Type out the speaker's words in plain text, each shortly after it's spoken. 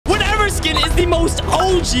most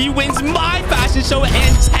OG wins my fashion show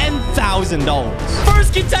and $10,000.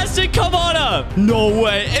 First contestant, come on up. No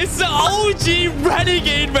way. It's the OG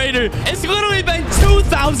Renegade Raider. It's literally been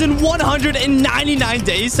 2,199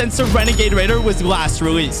 days since the Renegade Raider was last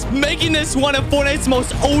released, making this one of Fortnite's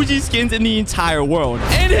most OG skins in the entire world.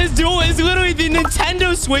 And his duel is literally the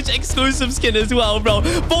Nintendo Switch exclusive skin as well, bro.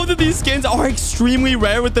 Both of these skins are extremely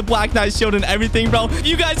rare with the Black Knight shield and everything, bro.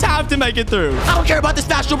 You guys have to make it through. I don't care about this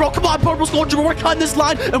fashion, bro. Come on, Purple Skull Trooper. We're cutting this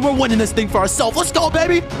line, and we're winning this thing for ourselves. Let's go,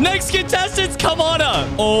 baby. Next contestants, come on up.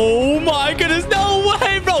 Oh, my goodness. No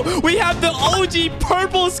way, bro. We have the OG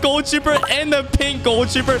Purple Skull Trooper and the Pink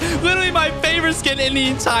Gold Trooper. Literally my favorite skin in the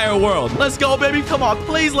entire world. Let's go, baby. Come on.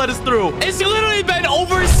 Please let us through. It's literally been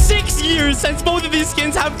over 6 years since both of these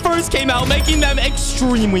skins have first came out, making them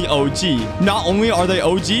extremely OG. Not only are they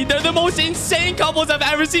OG, they're the most insane couples I've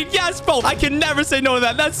ever seen. Yes, bro. I can never say no to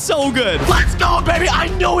that. That's so good. Let's go, baby. I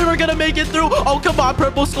knew we were going to make it through. Oh, come on,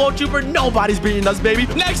 Purple Skull Trooper. Nobody's beating us, baby.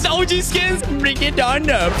 Next OG skins, bring it on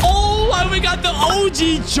up. Oh, and we got the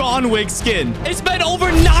OG John Wick skin. It's been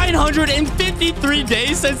over 953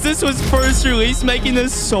 days since this was first released, making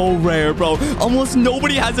this so rare, bro. Almost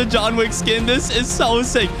nobody has a John Wick skin. This is so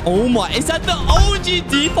sick. Oh my, is that the OG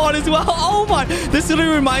default as well? Oh my, this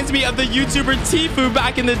literally reminds me of the YouTuber Tfue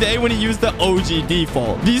back in the day when he used the OG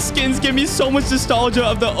default. These skins give me so much nostalgia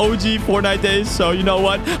of the OG Fortnite days, so you know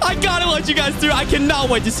what? I gotta let you guys through. I cannot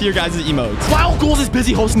wait to see your guys' emotes. While Ghoulz is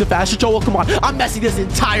busy hosting the fashion show, oh, come on. I'm messing this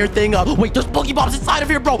entire thing up. Wait, there's boogie bombs inside of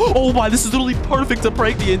here, bro. Oh my, this is literally perfect to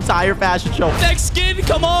prank the entire fashion show. Next skin,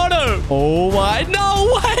 come on up. Oh my,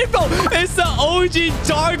 no way, bro. It's the OG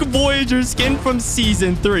Dark Voyager skin from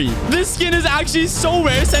Season 3. This skin is actually so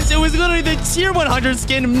rare since it was literally the tier 100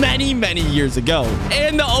 skin many years ago.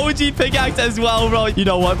 And the OG pickaxe as well, bro. You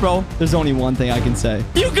know what, bro? There's only one thing I can say.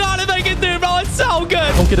 You gotta make it through, bro. It's so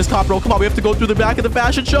good. Don't get us caught, bro. Come on, we have to go through the back of the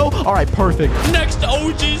fashion show. All right, perfect. Next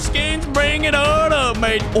OG skins, bring it on up,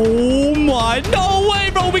 mate. Oh my, no way,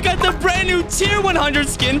 bro. We got the brand new tier 100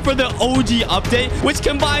 skin for the OG update, which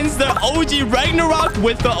combines the OG Ragnarok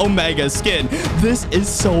with the Omega skin. This is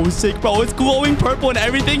so sick, bro. It's glowing purple and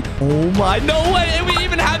everything. Oh my, no way. And we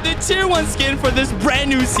even have the tier 1 skin for this brand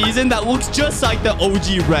new season that looks just like the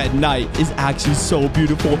OG Red Knight. It's actually so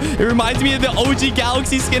beautiful. It reminds me of the OG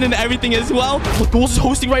Galaxy skin and everything as well. Look, Ghoulz is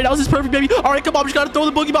hosting right now. This is perfect, baby. All right, come on. We just got to throw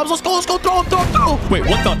the boogie bombs. Let's go, throw them. Wait,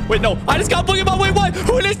 what the? Wait, no. I just got boogie bomb. Wait, what?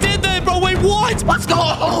 Who just did that, bro? Wait, what? Let's go.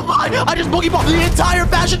 Oh my, I just boogie bombed the entire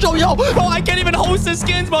fashion show, yo. Bro, I can't even host the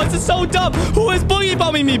skins, bro. This is so dumb. Who is boogie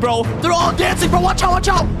bombing me, bro? They're all dancing, bro. Watch out.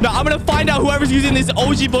 No, I'm gonna find out whoever's using this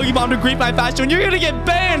OG boogie bomb to greet my fashion show, and you're gonna get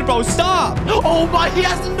banned, bro. Stop. Oh my, he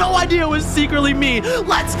has no idea it was secretly me.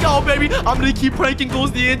 Let's go, baby. I'm gonna keep pranking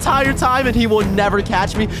Ghoulz the entire time, and he will never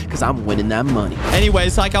catch me because I'm winning that money.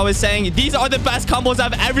 Anyways, like I was saying, these are the best combos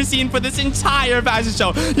I've ever seen for this entire fashion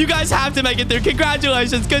show. You guys have to make it through.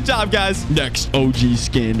 Congratulations. Good job, guys. Next OG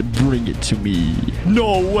skin, bring it to me.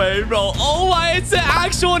 No way, bro. Oh my, it's the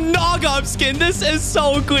actual knock-up skin. This is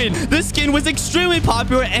so clean. This skin was extremely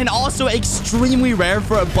popular and also extremely rare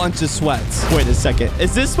for a bunch of sweats. Wait a second.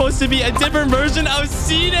 Is this supposed to be a different version of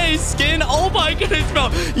C-Day's skin? Oh my goodness, bro.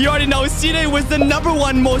 You already know C-Day was the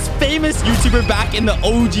 #1 most famous YouTuber back in the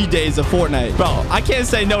OG days of Fortnite. Bro, I can't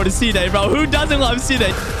say no to C-Day, bro. Who doesn't love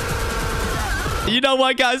C-Day? You know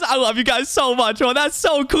what, guys? I love you guys so much, bro. That's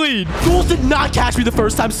so clean. Ghoulz did not catch me the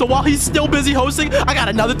first time, so while he's still busy hosting, I got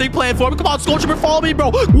another thing planned for him. Come on, Skull Trooper, follow me, bro.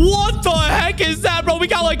 What the heck is that, bro? We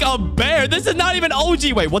got like a bear. This is not even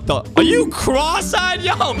OG. Wait, what the? Are you cross-eyed?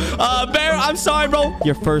 Yo, bear, I'm sorry, bro.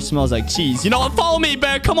 Your fur smells like cheese. You know what? Follow me,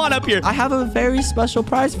 bear. Come on up here. I have a very special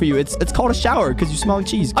prize for you. It's called a shower because you smell like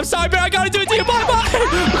cheese. I'm sorry, bear. I gotta do it to you. Bye-bye.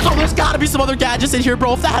 Oh, there's gotta be some other gadgets in here,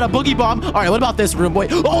 bro. If that had a boogie bomb. All right, what about this room? Wait.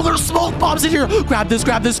 Oh, there's smoke bombs in here. Grab this,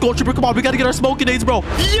 Skull Trooper. Come on, we gotta get our smoke grenades, bro.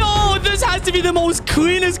 Yo, this has to be the most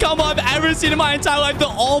cleanest combo I've ever seen in my entire life. The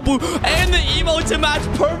all blue and the emote to match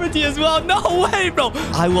perfectly as well. No way, bro.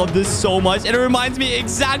 I love this so much. And it reminds me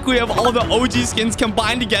exactly of all the OG skins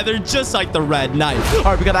combined together, just like the Red Knight. All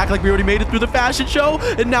right, we gotta act like we already made it through the fashion show.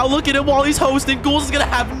 And now look at him while he's hosting. Ghoulz is gonna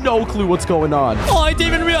have no clue what's going on. Oh, I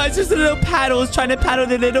didn't even realize there's a little paddles trying to paddle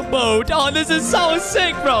the little boat. Oh, this is so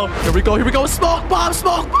sick, bro. Here we go. Smoke bomb.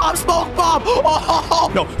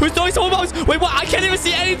 Oh. No, who's throwing smoke bombs? Wait, what? I can't even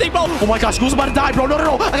see anything, bro. Oh my gosh, Ghoulz about to die, bro.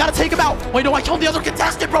 No. I gotta take him out. Wait, no, I killed the other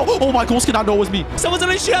contestant, bro. Oh my, Ghoulz cannot know it was me. Someone's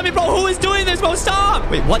gonna shoot at me, bro. Who is doing this, bro? Stop.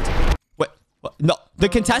 Wait, what? What? No, the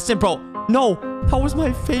contestant, bro. No. That was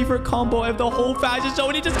my favorite combo of the whole fashion show,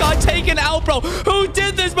 and he just got taken out, bro. Who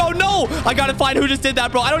did this, bro? No, I gotta find who just did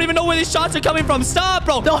that, bro. I don't even know where these shots are coming from. Stop,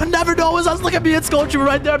 bro. No, never know. It was us. Look at me and Sculpture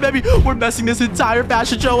right there, baby. We're messing this entire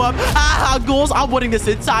fashion show up. Ghouls, I'm winning this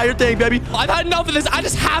entire thing, baby. I've had enough of this. I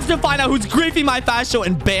just have to find out who's griefing my fashion show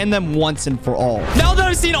and ban them once and for all. Now that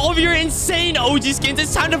I've seen all of your insane OG skins,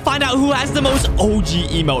 it's time to find out who has the most OG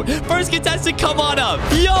emote. First contestant, come on up.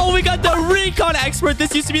 Yo, we got the Recon Expert.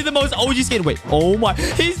 This used to be the most OG skin. Wait, oh my.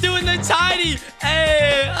 He's doing the tiny.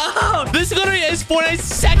 Hey, oh. This literally is Fortnite's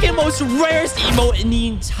second most rarest emote in the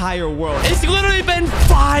entire world. It's literally been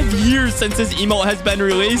 5 years since this emote has been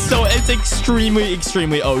released, so it's extremely,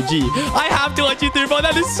 extremely OG. I have to let you through, bro.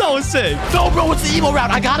 That is so sick. No, bro, it's the emo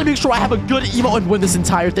round. I gotta make sure I have a good emo and win this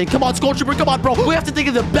entire thing. Come on, Sculpture, come on, bro. We have to think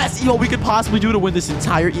of the best emo we could possibly do to win this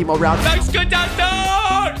entire emo round. Next contestant!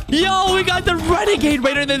 Yo, we got the Renegade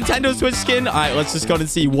Raider Nintendo Switch skin. All right, let's just go and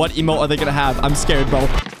see what emote are they gonna have. I'm scared, bro.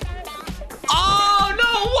 Oh,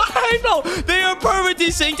 no way, bro. They are perfectly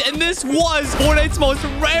synced, and this was Fortnite's most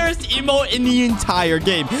rarest emote in the entire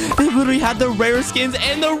game. They literally had the rarest skins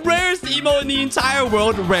and the rarest emote in the entire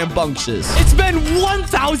world, Rambunctious. It's been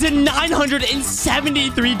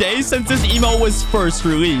 1,973 days since this emote was first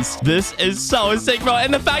released. This is so sick, bro.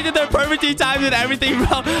 And the fact that they're perfectly timed and everything,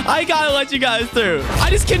 bro, I gotta let you guys through. I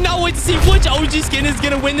just cannot wait to see which OG skin is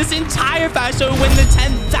gonna win this entire fashion show and win the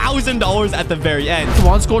 $10,000 at the very end. Come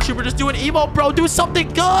on, Sculpture, we're just doing emo, bro. Do something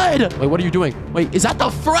good. Wait, what are you doing? Wait, is that the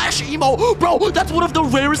fresh emo? Bro, that's one of the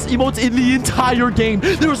rarest emotes in the entire game.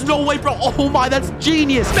 There's no way, bro. Oh my, that's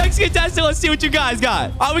genius. Next contestant, let's see what you guys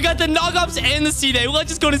got. All right, we got the knockups and the C-Day. Let's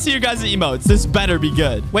just go to see your guys' emotes. This better be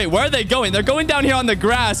good. Wait, where are they going? They're going down here on the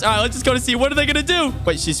grass. All right, let's just go to see. What are they going to do?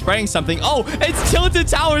 Wait, she's spraying something. Oh, it's Tilted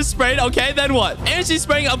Tower sprayed. Okay, then what? And she's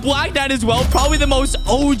spraying a Black Knight as well. Probably the most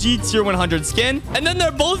OG tier 100 skin. And then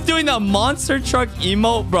they're both doing the monster truck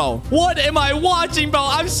emote. Bro, what am I watching, bro?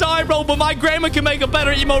 I'm sorry, bro, but my grandma can make a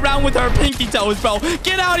better emo round with her pinky toes, bro.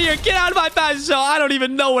 Get out of here. Get out of my fashion show. I don't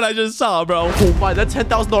even know what I just saw, bro. Oh my, that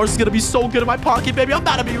 $10,000 is going to be so good in my pocket, baby. I'm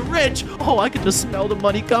about to be rich. Oh, I can just smell the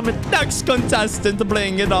money coming. Next contestant,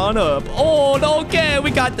 bring it on up. Oh, okay.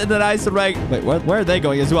 We got the nice reg. Wait, where are they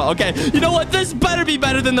going as well? Okay. You know what? This better be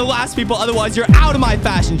better than the last people. Otherwise, you're out of my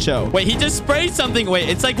fashion show. Wait, he just sprayed something. Wait,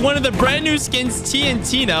 it's like one of the brand new skins, T and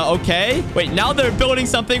Tina. Okay. Wait, now they're building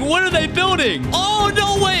something. What are they building? Oh,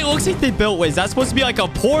 no way. It looks like they built. Wait, is that supposed to be like a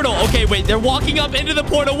portal? Okay, wait. They're walking up into the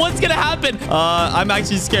portal. What's going to happen? I'm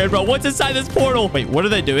actually scared, bro. What's inside this portal? Wait, what are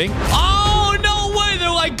they doing? Oh, no way. They're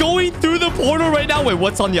like going through the portal right now. Wait,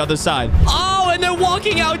 what's on the other side? Oh, and they're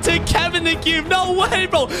walking out to Kevin the Cube. No way,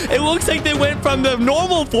 bro. It looks like they went from the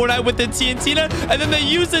normal Fortnite with the TNT, and then they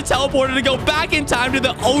used the teleporter to go back in time to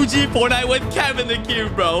the OG Fortnite with Kevin the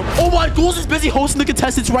Cube, bro. Oh my, Ghoulz is busy hosting the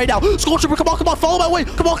contestants right now. Sculpture, come on, follow my way.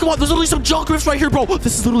 Come on. There's literally some junk rifts right here, bro.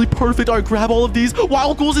 This is literally perfect. All right, grab all of these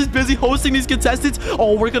while Ghoulz is busy hosting these contestants.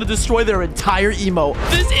 Oh, we're gonna destroy their entire emo.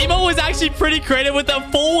 This emo was actually pretty creative with a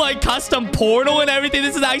full, like, custom portal and everything.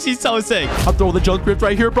 This is actually so sick. I'm throwing the junk rift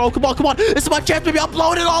right here, bro. Come on. This is my chance, baby. I'm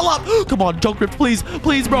blowing it all up. Come on, junk rift, please,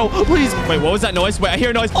 bro, please. Wait, what was that noise? Wait, I hear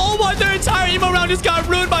a noise. Oh my, their entire emo round just got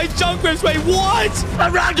ruined by junk rifts. Wait, what?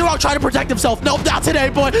 I'm Ragnarok trying to protect himself. Nope, not today,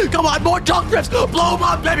 boy. Come on, more junk rifts. Blow them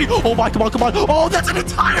up, baby. Oh my, come on. Oh, that's an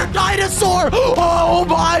entire dinosaur. Oh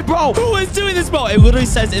my, bro. Who is doing this, bro? It literally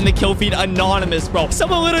says in the kill feed, anonymous, bro.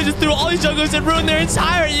 Someone literally just threw all these jungles and ruined their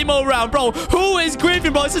entire emo round, bro. Who is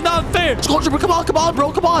griefing, bro? This is not fair. Sculpture, come on,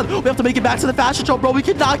 bro. Come on. We have to make it back to the fashion show, bro. We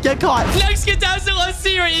cannot get caught. Next contestant, let's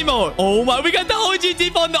see your emote. Oh my, we got the OG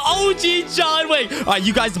default and the OG John Wick. All right,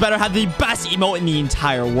 you guys better have the best emote in the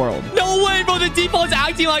entire world. No way, bro. The default's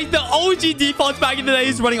acting like the OG defaults back in the day.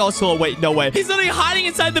 He's running all slow. Wait, no way. He's literally hiding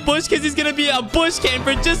inside the bush because he's going to be a bush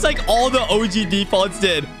camper just like all the OG defaults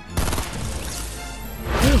did.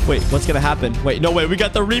 Wait, what's gonna happen? Wait, no way. We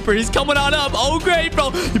got the Reaper. He's coming on up. Oh, great,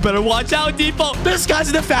 bro. You better watch out, default. This guy's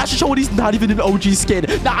in the fashion show and he's not even an OG skin.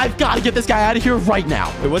 Now, I've got to get this guy out of here right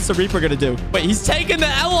now. Wait, what's the Reaper gonna do? Wait, he's taking the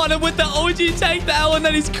L on him with the OG take the L and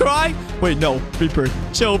then he's crying. Wait, no. Reaper,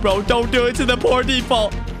 chill, bro. Don't do it to the poor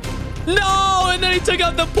default. No, and then he took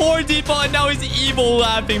out the poor default, and now he's evil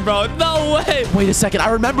laughing, bro. No way. Wait a second. I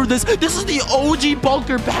remember this. This is the OG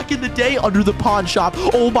bunker back in the day under the pawn shop.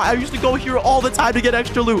 Oh, my. I used to go here all the time to get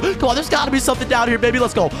extra loot. Come on. There's got to be something down here, baby.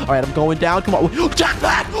 Let's go. All right, I'm going down. Come on.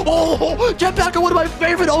 Jetpack. Oh, jetpack are one of my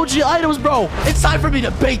favorite OG items, bro. It's time for me to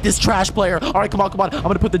bait this trash player. All right, come on. I'm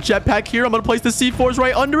going to put the jetpack here. I'm going to place the C4s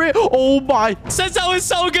right under it. Oh, my. Since that was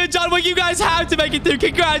so good, John Wick, you guys have to make it through.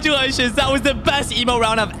 Congratulations. That was the best emo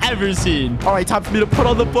round I've ever seen. All right, right, time for me to put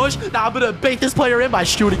on the bush. Now I'm gonna bait this player in by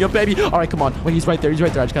shooting him, baby. All right, come on. Wait, he's right there. He's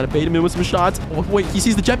right there. I just gotta bait him in with some shots. Oh, wait, he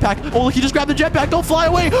sees the jetpack. Oh, look, he just grabbed the jetpack. Don't fly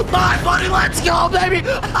away. My buddy, let's go, baby.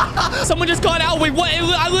 Someone just got out. Wait, what?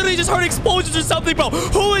 I literally just heard explosions or something, bro.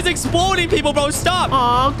 Who is exploding people, bro? Stop.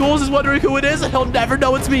 Ghoulz is wondering who it is, and he'll never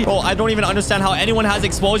know it's me. Bro, I don't even understand how anyone has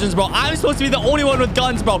explosions, bro. I'm supposed to be the only one with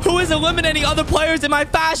guns, bro. Who is eliminating other players in my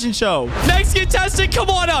fashion show? Next contestant, come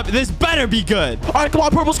on up. This better be good. All right, come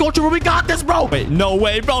on, Purple Skull Trooper. We got this, bro. Wait, no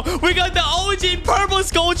way, bro. We got the OG Purple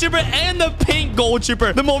Skull Trooper and the Pink Gold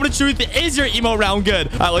Trooper. The moment of truth is your emo round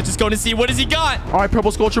good. All right, let's just go to see what has he got. All right,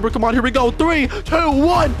 Purple Skull Trooper, come on. Here we go. 3, 2,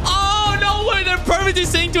 1. Oh, no way. They're perfectly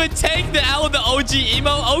synced to take the L of the OG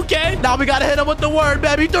emo. Okay. Now we gotta hit him with the word,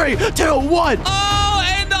 baby. 3, 2, 1. Oh,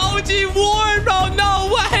 and the OG Warren, bro.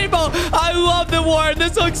 No way, bro. I love the Warren.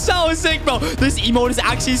 This looks so sick, bro. This emote is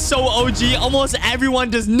actually so OG. Almost everyone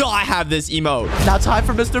does not have this emote. Now time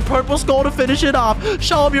for Mr. Purple Skull to finish it off.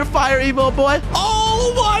 Show him your fire emote, boy.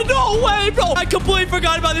 Oh my, no way, bro. I completely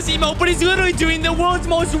forgot about this emote, but he's literally doing the world's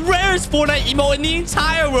most rarest Fortnite emote in the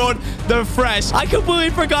entire world, the Fresh. I completely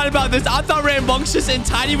forgot about this. I thought Rambunctious and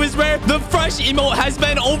Tiny was rare. The Fresh emote has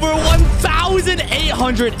been over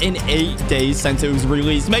 1,808 days since it was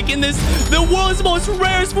released, making this the world's most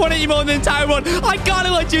rarest Fortnite emote in the entire world. I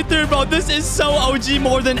gotta let you through, bro. This is so OG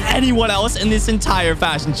more than anyone else in this entire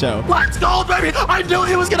fashion show. Let's go, baby. I knew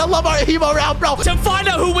he was gonna love our emo round, bro. To find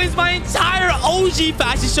out who wins my entire OG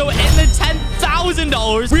fashion show and the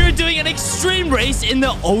 $10,000, we are doing an extreme race in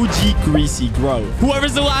the OG Greasy Grove.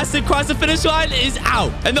 Whoever's the last to cross the finish line is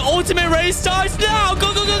out. And the ultimate race starts now.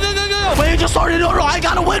 Go, go, go, go, go, go. Wait, it just started. No, I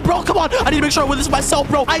gotta win, bro. Come on. I need to make sure I win this myself,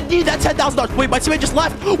 bro. I need that $10,000. Wait, my teammate just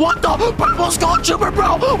left. What the? Purple Skull Trooper,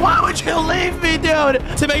 bro. Why would you leave me, dude?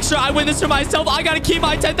 To make sure I win this for myself, I gotta keep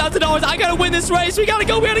my $10,000. I gotta win this race. We gotta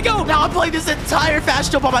go. We gotta go. Now I'm playing this entire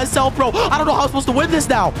fast show by myself, bro. I don't know how I'm supposed to win this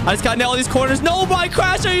now. I just gotta nail all these corners. No, bro, I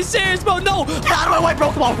crashed. Are you serious, bro? No. Get out of my way,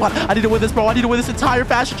 bro. Come on, come on. I need to win this, bro. I need to win this entire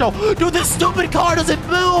fashion show. Dude, this stupid car doesn't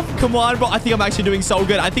move. Come on, bro. I think I'm actually doing so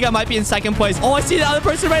good. I think I might be in second place. Oh, I see the other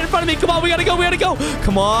person right in front of me. Come on, we gotta go. We gotta go.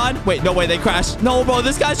 Come on. Wait, no way. They crashed. No, bro.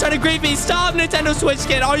 This guy's trying to grief me. Stop, Nintendo Switch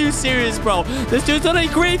kid. Are you serious, bro? This dude's literally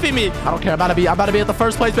griefing me. I don't care. I'm about to be at the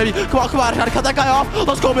first place, baby. Come on, come on. I gotta cut that guy off.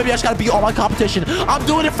 Let's go, baby. I just gotta beat all my competition. I'm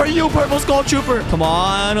doing it for you, Purple Skull Trooper. Come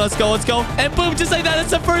on. Let's go. Let's go. And boom, just like that.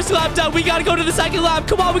 That's the first lap done. We gotta go to the second lap.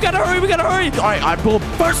 Come on. We gotta hurry. We gotta hurry. All right, boom.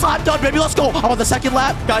 First lap done, baby. Let's go. I want the second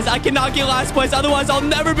lap. Guys, I cannot get last place. Otherwise, I'll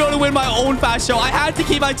never be able to win my own fast show. I had to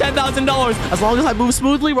keep my $10,000. As long as I move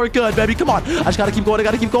smoothly, we're good, baby. Come on. I just gotta keep going. I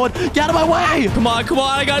gotta keep going. Get out of my way. Come on. Come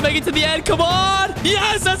on. I gotta make it to the end. Come on.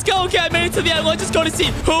 Yes, let's go. Okay, I made it to the end. Let's just go to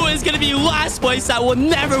see who is gonna be last place that will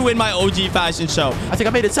never win my OG fashion show. I think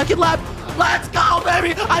I made it second lap. Let's go,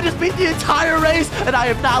 baby. I just beat the entire race, and I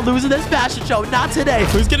am not losing this fashion show. Not today.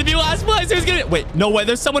 Who's going to be last place? Who's going to... Wait, no way.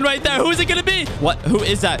 There's someone right there. Who is it going to be? What? Who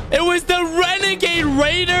is that? It was the Renegade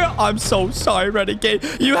Raider. I'm so sorry, Renegade.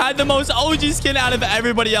 You had the most OG skin out of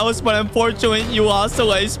everybody else, but unfortunately, you lost the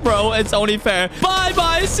race, bro. It's only fair.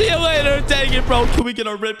 Bye-bye. See you later. Dang it, bro. Can we get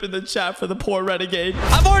a rip in the chat for the poor Renegade?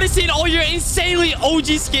 I've already seen all your insanely OG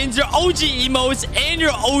skins, your OG emotes, and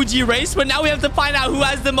your OG race, but now we have to find out who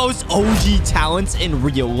has the most OG talents in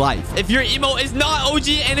real life. If your emo is not OG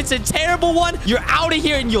and it's a terrible one, you're out of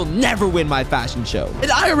here and you'll never win my fashion show. An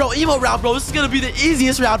IRL emo round, bro. This is gonna be the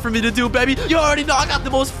easiest round for me to do, baby. You already know I got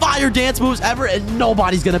the most fire dance moves ever, and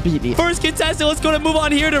nobody's gonna beat me. First contestant, let's go to move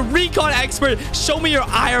on here to Recon Expert. Show me your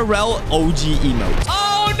IRL OG emote.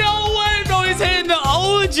 Oh, no way, bro. He's hitting the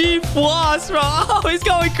OG floss, bro. Oh, he's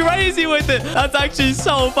going crazy with it. That's actually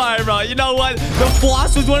so fire, bro. You know what? The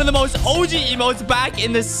floss was one of the most OG emotes back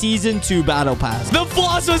in the Season 2 Battle Pass. The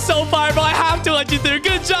floss was so fire, bro. I have to let you through.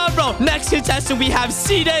 Good job, bro. Next contestant, we have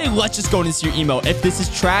C-Day. Let's just go into your emote. If this is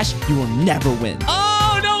trash, you will never win.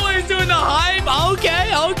 Oh, no way. He's doing the hype.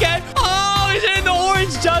 Okay, okay. Oh, he's hitting the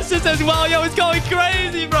Orange Justice as well. Yo, it's going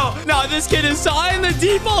crazy, bro. No, this kid is so... in the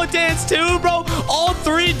default dance too, bro. All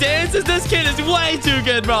 3 dances. This kid is way too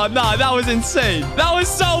good, bro. Nah, that was insane. That was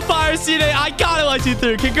so fire, C-Day. I gotta let you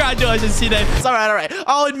through. Congratulations, C-Day. It's all right, all right.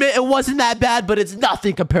 I'll admit it wasn't that bad, but it's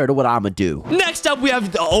nothing compared to what I'm gonna do. Next up, we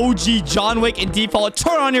have the OG John Wick in default.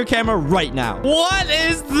 Turn on your camera right now. What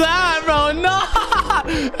is that, bro? No.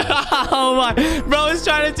 Oh, my. Bro is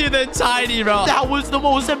trying to do the tiny, bro. That was the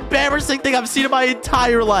most embarrassing thing I've seen in my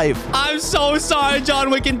entire life. I'm so sorry, John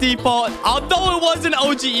Wick in default. Although it was an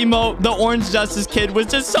OG emote, the Orange Justice kid was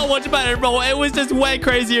just so much better, bro. It was just way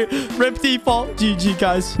crazier. Rip default. GG,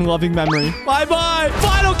 guys. Love loving memory. Bye-bye.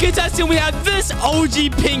 Final contestant, we have this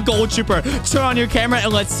OG pink gold trooper. Turn on your camera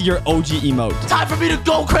and let's see your OG emote. Time for me to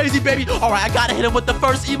go crazy, baby. All right, I gotta hit him with the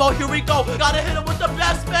first emote. Here we go. Gotta hit him with the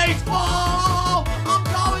best mates. Whoa, I'm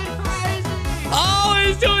going crazy. Oh,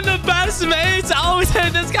 he's doing the best mates. Oh,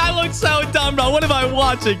 this guy looks so dumb, bro. What am I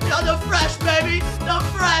watching? Yo, the fresh, baby. The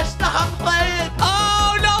fresh. Stop playing.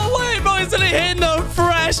 Oh, no way, bro. He's gonna hit the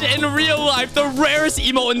fresh in real life. The rarest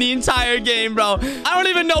emote in the entire game, bro. I don't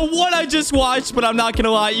even know what I just watched, but I'm not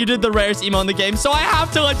gonna lie. You did the rarest emote in the game, so I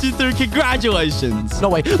have to let you through. Congratulations. No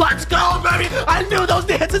way. Let's go, baby. I knew those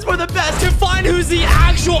dances were the best. To find who's the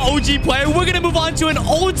actual OG player, we're gonna move on to an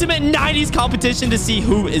ultimate 90s competition to see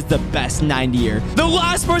who is the best 90er. The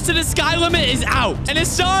last person to sky limit is out, and it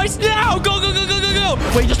starts now. Go, go, go, go, go,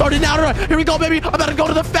 go. Wait, you started now. Here we go, baby. I'm about to go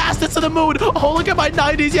to the fastest of the moon. Oh, look at my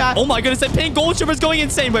 90s, yeah. Oh my goodness, that pink gold trooper's going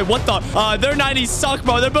insane. Wait, what the? Their 90s suck,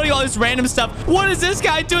 bro. They're building all this random stuff. What is this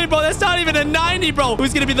guy doing, bro? That's not even a 90, bro.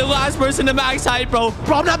 Who's gonna be the last person to max height, bro?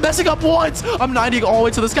 Bro, I'm not messing up once. I'm 90ing all the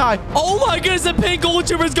way to the sky. Oh my goodness, the pink gold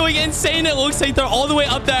trooper's going insane. It looks like they're all the way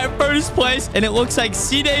up there at first place, and it looks like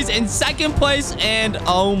C-Day's in second place, and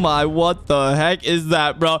oh my, what the heck is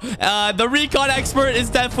that, bro? The recon expert is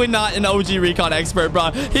definitely not an OG recon expert,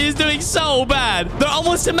 bro. He's doing so bad. They're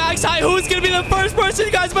almost to max height. Who's gonna be the first person?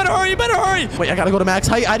 You guys better hurry, better hurry. Wait, I gotta go to max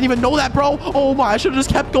height. I didn't even know that, bro. Oh my, I should have just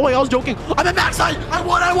kept going. I was joking. I'm at max height. I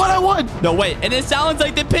won. No, wait, and it sounds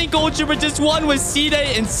like the pink gold trooper just won with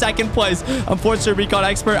C-Day in second place. Unfortunately, recon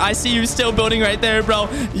expert, I see you still building right there, bro.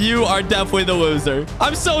 You are definitely the loser.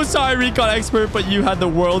 I'm so sorry, recon expert, but you had the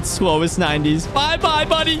world's slowest 90s. Bye-bye,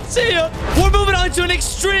 buddy. See ya. We're moving on to an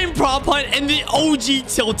extreme prop hunt in the OG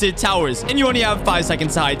tilted towers, and you only have 5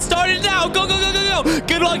 seconds to hide. Start it now. Go, go, go, go, go.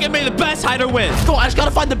 Good luck, and may the best hider win. Go, I just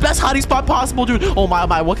gotta find the best hiding spot possible, dude. Oh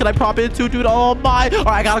my, what can I prop into, dude? Oh my. All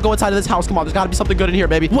right, I gotta go inside of this house. Come on, there's gotta be something good in here,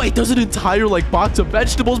 baby. Wait, there's an entire, like, box of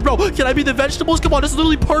vegetables, bro. Can I be the vegetables? Come on, this is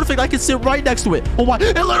literally perfect. I can sit right next to it. Oh my,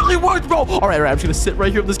 it literally worked, bro. All right, I'm just gonna sit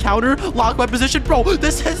right here on this counter, lock my position, bro.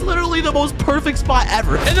 This is literally the most perfect spot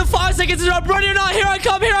ever. And the 5 seconds is up. Ready or not, here I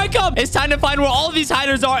come, here I come. It's time to find where all of these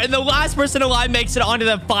hiders are, and the last person alive makes it onto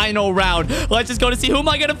the final round. Let's just go to see who am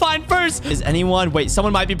I gonna find first. Is anyone? Wait,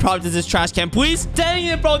 someone might be propped in this trash can, please. Dang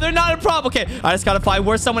it, bro. They're not a prop. Okay, I just gotta find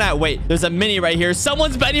where's someone at. Wait, there's a mini right here.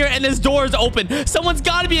 Someone's been here, and this door is open. Someone's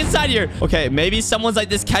gotta be inside here. Okay, maybe someone's like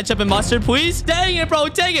this ketchup and mustard, please. Dang it, bro.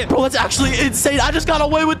 Dang it. Bro, that's actually insane. I just got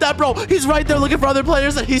away with that, bro. He's right there looking for other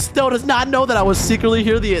players, and he still does not know that I was secretly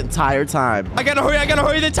here the entire time. I gotta hurry. I gotta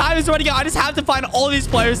hurry. The time is running out. I just have to find all these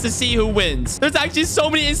players to see who wins. There's actually so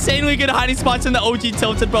many insanely good hiding spots in the OG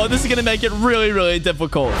tilted, bro. This is gonna make it really, really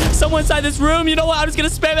difficult. Someone inside this room. You know what? I'm just gonna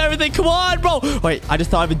spam everything. Come on, bro. Wait, I just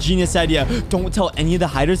thought of a genius idea. Don't tell any of the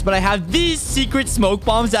hiders, but I have these secret smoke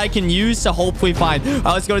bombs that I can use to hopefully find. All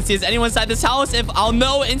right, let's go to see is anyone inside this house. If I'll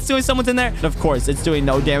know instantly someone's in there. And of course, it's doing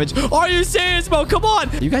no damage. Are you serious, bro? Come on.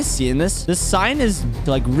 Are you guys seeing this? This sign is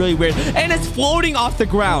like really weird, and it's floating off the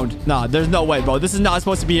ground. Nah, there's no way, bro. This is not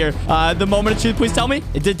supposed to be here. The moment of truth, please tell me.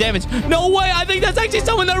 It did damage. No way. I think that's actually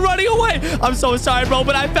someone that's running away. I'm so sorry, bro,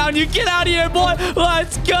 but I found you. Get out of here, boy.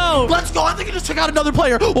 Let's go. Let's go. I think I just took out another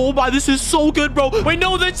player. Oh my, this is so good, bro. Wait,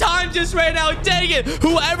 no, the time just ran out. Dang it.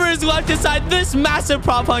 Whoever is left inside this massive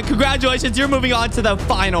prop hunt, congratulations. You're moving on to the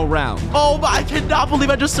final round. Oh my, I cannot believe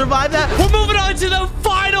I just survived that. We're moving on to the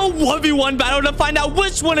final 1v1 battle to find out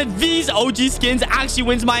which one of these OG skins actually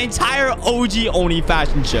wins my entire OG Oni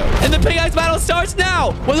fashion show. And the pickaxe battle starts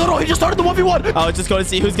now. Wait, no, he just started the 1v1. Oh, let's just go to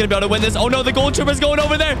see who's going to be able to win this. Oh, no, the gold trooper's going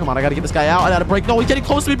over there. Come on, I got to get this guy out. I got to break. No, he's getting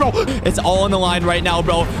close to me, bro. It's all on the line right now,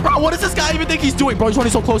 bro. Bro, what does this guy even think he's doing? Bro, he's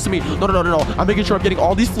running so close to me. No. I'm making sure I'm getting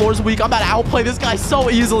all these floors weak. I'm about to outplay this guy so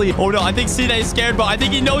easily. Oh, no, I think C-Day is scared, bro. I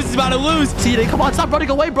think he knows he's about to lose. C-Day, come on, stop running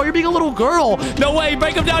away, bro. You're being a little girl. No way.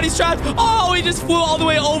 Break him down. He's trapped. Oh, he just flew all the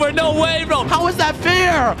way over. No way, bro. How is that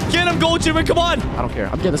fair? Get him, gold trooper. Come on. I don't care.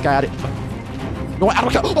 I'm getting this guy out of here. No, I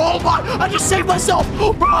don't care. Oh, my. I just saved myself.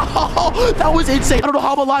 Bro, that was insane. I don't know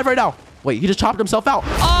how I'm alive right now. Wait, he just chopped himself out.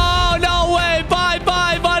 Oh, no way.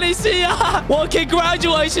 Bye-bye, buddy. See ya. Well,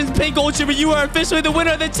 congratulations, Pink Gold Trooper. You are officially the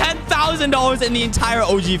winner of the $10,000 in the entire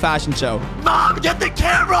OG fashion show. Mom, get the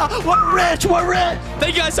camera. We're rich. We're rich.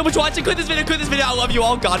 Thank you guys so much for watching. Click this video. I love you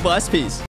all. God bless. Peace.